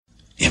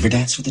You ever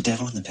dance with the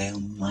devil in the pale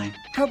moonlight?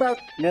 How about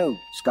no,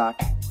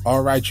 Scott?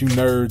 All right, you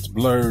nerds,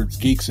 blurs,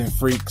 geeks, and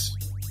freaks.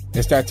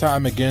 It's that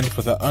time again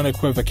for the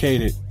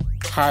unequivocated,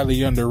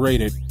 highly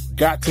underrated,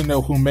 got to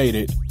know who made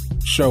it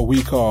show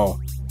we call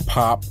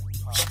Pop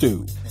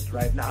Stew.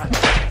 Right now,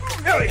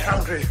 I'm very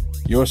hungry.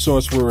 Your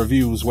source for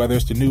reviews, whether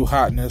it's the new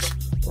hotness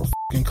or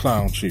f***ing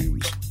clown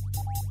shoes.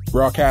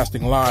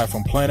 Broadcasting live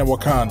from planet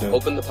Wakanda.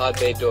 Open the pod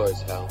bay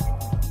doors, Hal.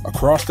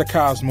 Across the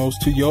cosmos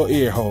to your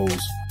ear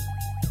holes.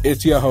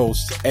 It's your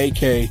hosts,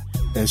 AK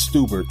and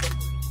Stubert,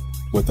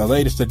 with the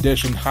latest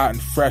edition hot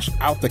and fresh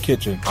out the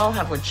kitchen. I'll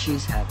have what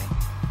she's having.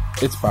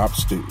 It's Pop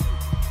Stew.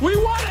 We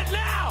want it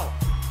now!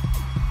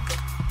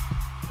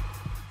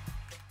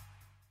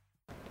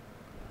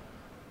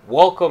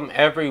 Welcome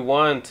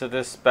everyone to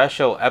this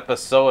special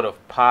episode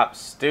of Pop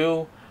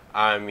Stew.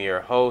 I'm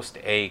your host,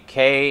 AK,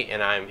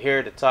 and I'm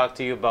here to talk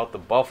to you about the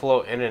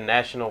Buffalo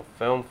International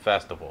Film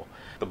Festival.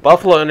 The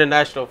Buffalo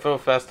International Film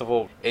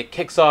Festival, it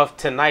kicks off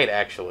tonight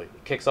actually.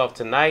 It kicks off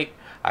tonight,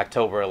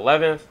 October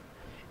 11th,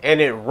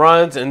 and it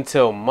runs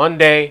until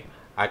Monday,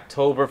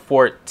 October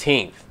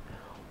 14th.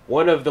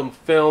 One of the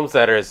films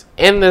that is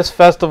in this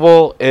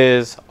festival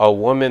is A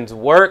Woman's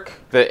Work,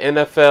 the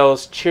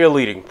NFL's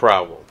cheerleading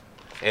problem.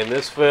 And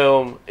this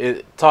film,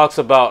 it talks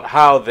about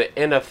how the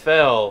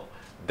NFL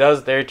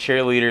does their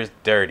cheerleaders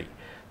dirty.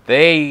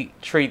 They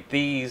treat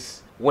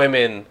these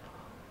women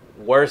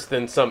worse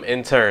than some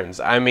interns.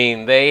 I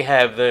mean, they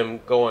have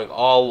them going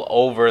all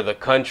over the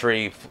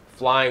country,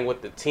 flying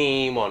with the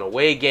team on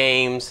away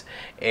games,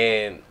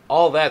 and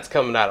all that's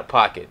coming out of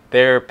pocket.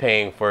 They're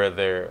paying for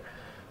their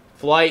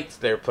flights,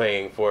 they're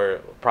paying for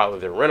probably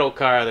their rental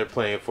car, they're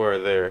paying for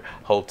their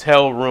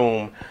hotel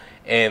room,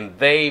 and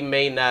they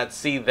may not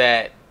see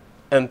that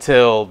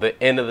until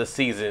the end of the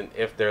season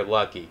if they're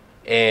lucky.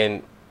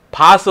 And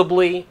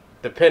possibly,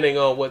 depending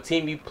on what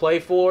team you play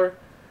for,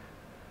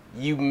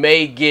 you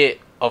may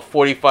get a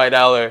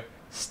 $45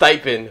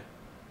 stipend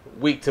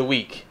week to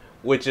week,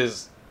 which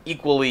is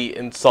equally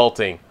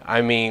insulting.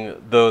 I mean,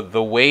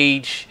 the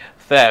wage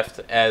theft,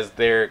 as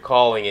they're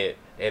calling it,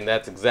 and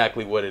that's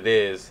exactly what it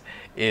is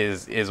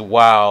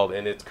wild.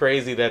 And it's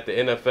crazy that the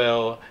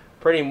NFL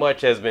pretty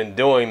much has been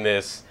doing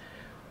this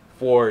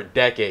for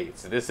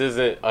decades. This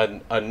isn't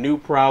a new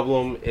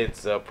problem.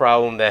 It's a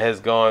problem that has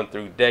gone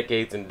through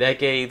decades and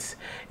decades,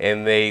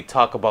 and they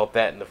talk about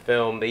that in the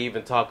film. They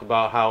even talk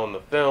about how in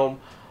the film,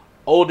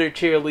 older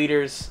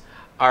cheerleaders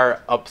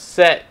are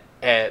upset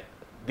at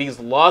these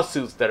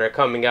lawsuits that are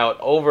coming out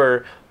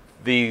over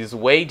these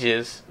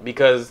wages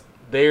because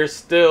they're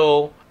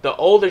still, the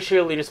older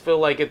cheerleaders feel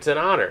like it's an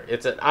honor.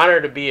 It's an honor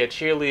to be a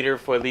cheerleader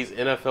for these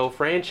NFL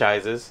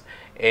franchises,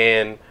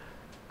 and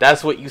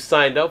that's what you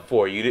signed up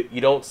for. You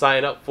don't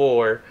sign up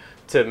for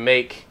to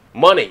make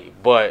money,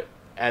 but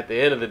at the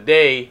end of the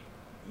day,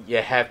 you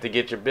have to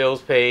get your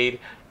bills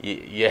paid.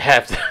 You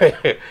have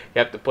to you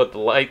have to put the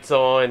lights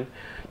on,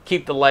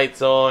 keep the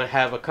lights on,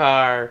 have a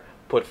car,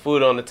 put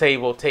food on the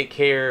table, take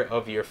care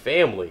of your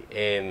family.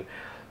 And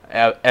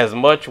as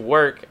much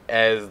work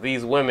as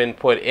these women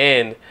put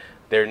in,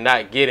 they're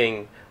not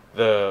getting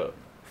the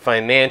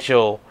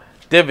financial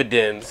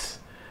dividends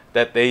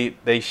that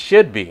they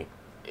should be.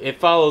 It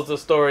follows the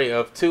story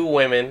of two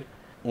women.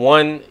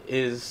 One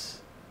is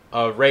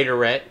a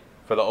Raiderette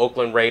for the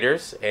Oakland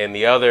Raiders, and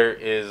the other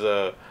is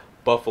a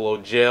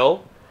Buffalo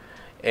Jill.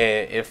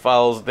 And it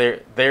follows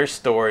their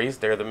stories.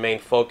 They're the main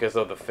focus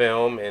of the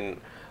film, and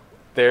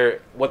they're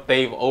what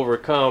they've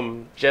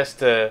overcome just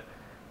to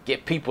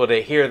get people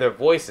to hear their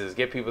voices,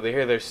 get people to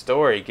hear their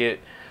story,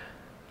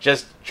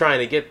 just trying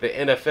to get the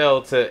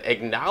NFL to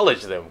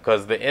acknowledge them,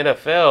 because the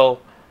NFL,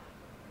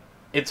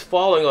 it's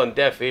falling on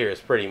deaf ears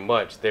pretty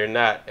much. They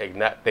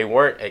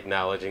weren't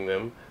acknowledging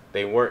them.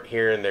 They weren't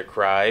hearing their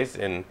cries,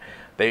 and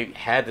they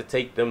had to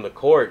take them to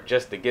court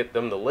just to get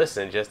them to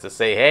listen, just to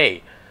say,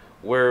 hey,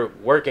 we're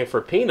working for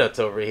peanuts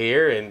over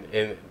here,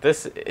 and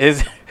this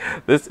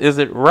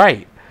isn't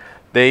right.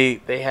 They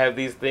have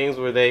these things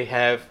where they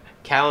have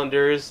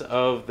calendars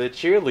of the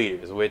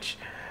cheerleaders, which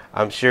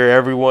I'm sure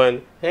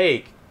everyone,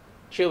 hey,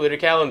 cheerleader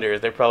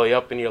calendars, they're probably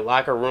up in your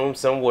locker room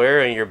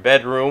somewhere, in your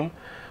bedroom,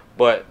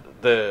 but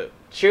the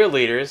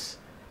cheerleaders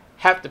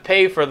have to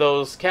pay for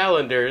those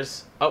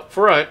calendars up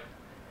front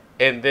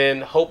and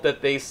then hope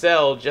that they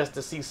sell just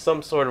to see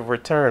some sort of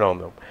return on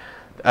them.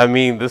 I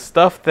mean, the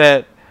stuff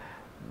that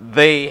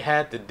they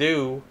had to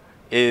do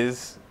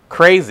is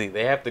crazy.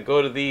 They have to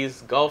go to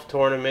these golf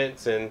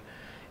tournaments and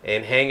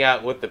hang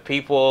out with the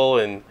people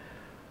and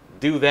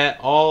do that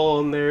all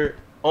on their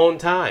own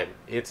time.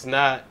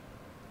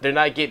 They're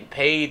not getting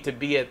paid to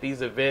be at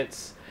these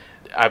events.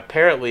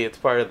 Apparently it's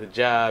part of the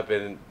job,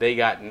 and they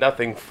got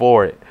nothing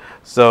for it.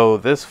 So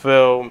this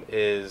film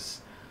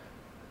it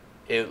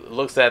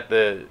looks at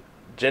the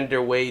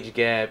gender wage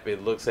gap.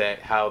 It looks at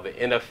how the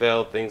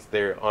NFL thinks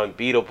they're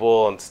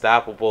unbeatable,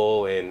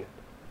 unstoppable, and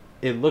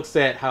it looks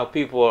at how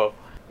people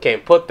can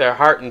put their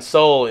heart and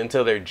soul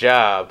into their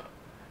job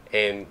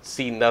and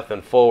see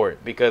nothing forward,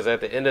 because at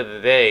the end of the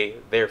day,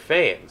 they're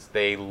fans.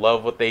 They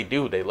love what they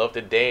do. They love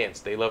to dance.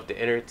 They love to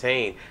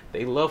entertain.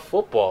 They love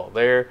football.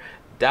 They're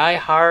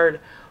diehard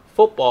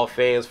football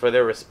fans for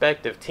their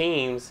respective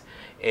teams,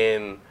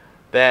 and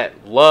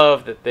that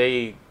love that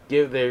they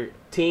give their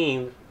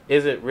team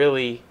isn't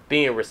really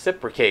being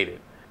reciprocated.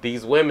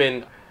 These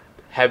women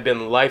have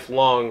been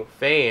lifelong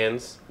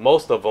fans,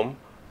 most of them,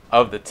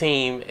 of the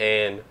team,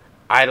 and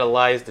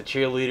idolize the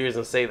cheerleaders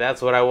and say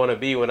that's what I want to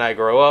be when I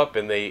grow up,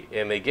 and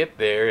they get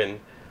there and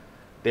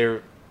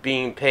they're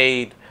being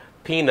paid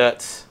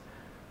peanuts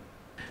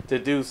to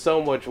do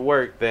so much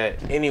work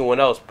that anyone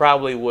else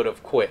probably would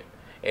have quit.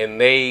 And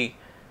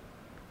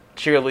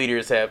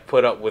cheerleaders have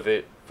put up with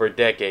it for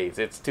decades.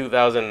 It's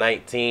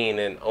 2019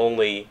 and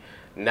only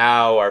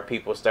now are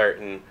people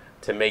starting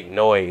to make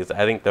noise.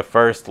 I think the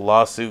first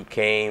lawsuit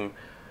came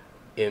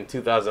in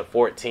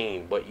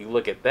 2014, but you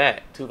look at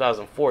that,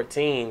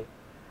 2014,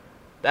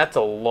 that's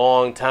a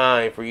long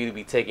time for you to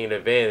be taking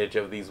advantage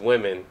of these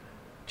women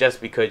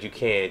just because you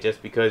can,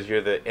 just because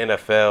you're the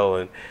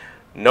NFL, and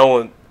no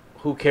one,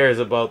 who cares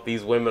about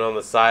these women on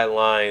the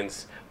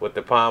sidelines with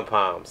the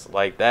pom-poms?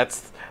 Like,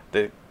 that's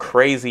the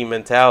crazy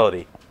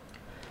mentality.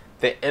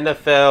 The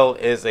NFL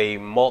is a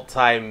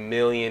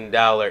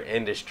multi-million-dollar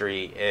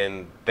industry,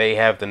 and they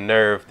have the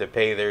nerve to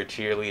pay their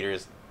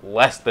cheerleaders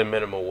less than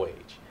minimum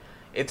wage.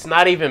 It's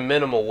not even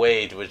minimum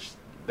wage, which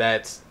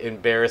that's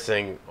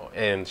embarrassing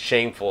and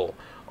shameful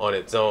on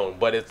its own,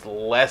 but it's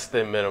less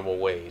than minimum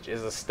wage.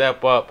 It's a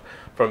step up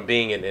from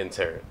being an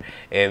intern,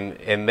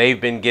 and they've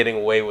been getting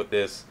away with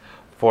this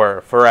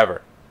for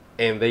forever,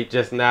 and they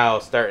just now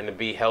starting to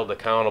be held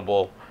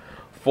accountable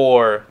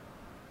for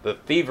the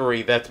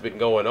thievery that's been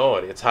going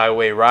on. It's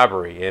highway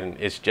robbery, and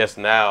it's just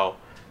now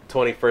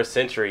 21st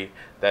century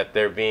that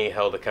they're being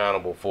held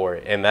accountable for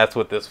it, and that's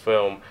what this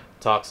film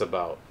talks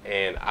about.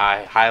 And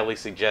I highly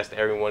suggest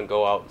everyone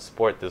go out and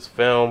support this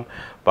film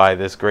by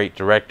this great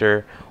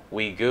director,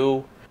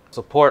 Wee-Gu.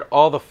 Support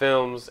all the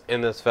films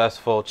in this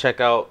festival. Check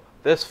out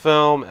this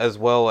film as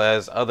well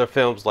as other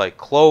films like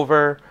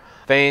Clover,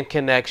 Fan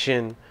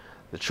Connection,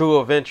 The True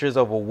Adventures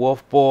of a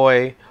Wolf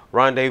Boy,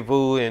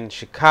 Rendezvous in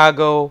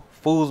Chicago,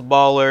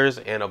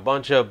 Foosballers, and a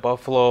bunch of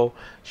Buffalo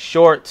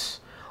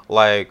shorts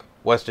like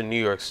Western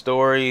New York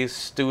Stories,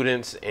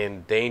 Students,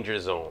 and Danger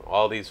Zone.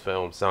 All these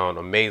films sound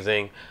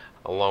amazing.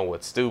 Along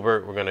with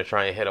Stubert, we're going to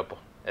try and hit up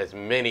as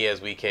many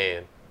as we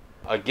can.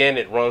 Again,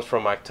 it runs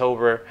from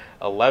October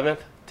 11th,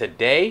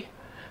 today,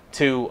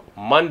 to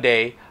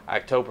Monday,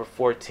 October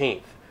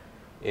 14th.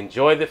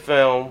 Enjoy the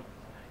film.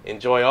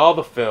 Enjoy all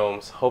the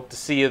films. Hope to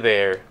see you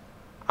there.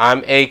 I'm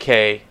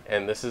AK,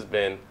 and this has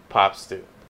been Pop Stew.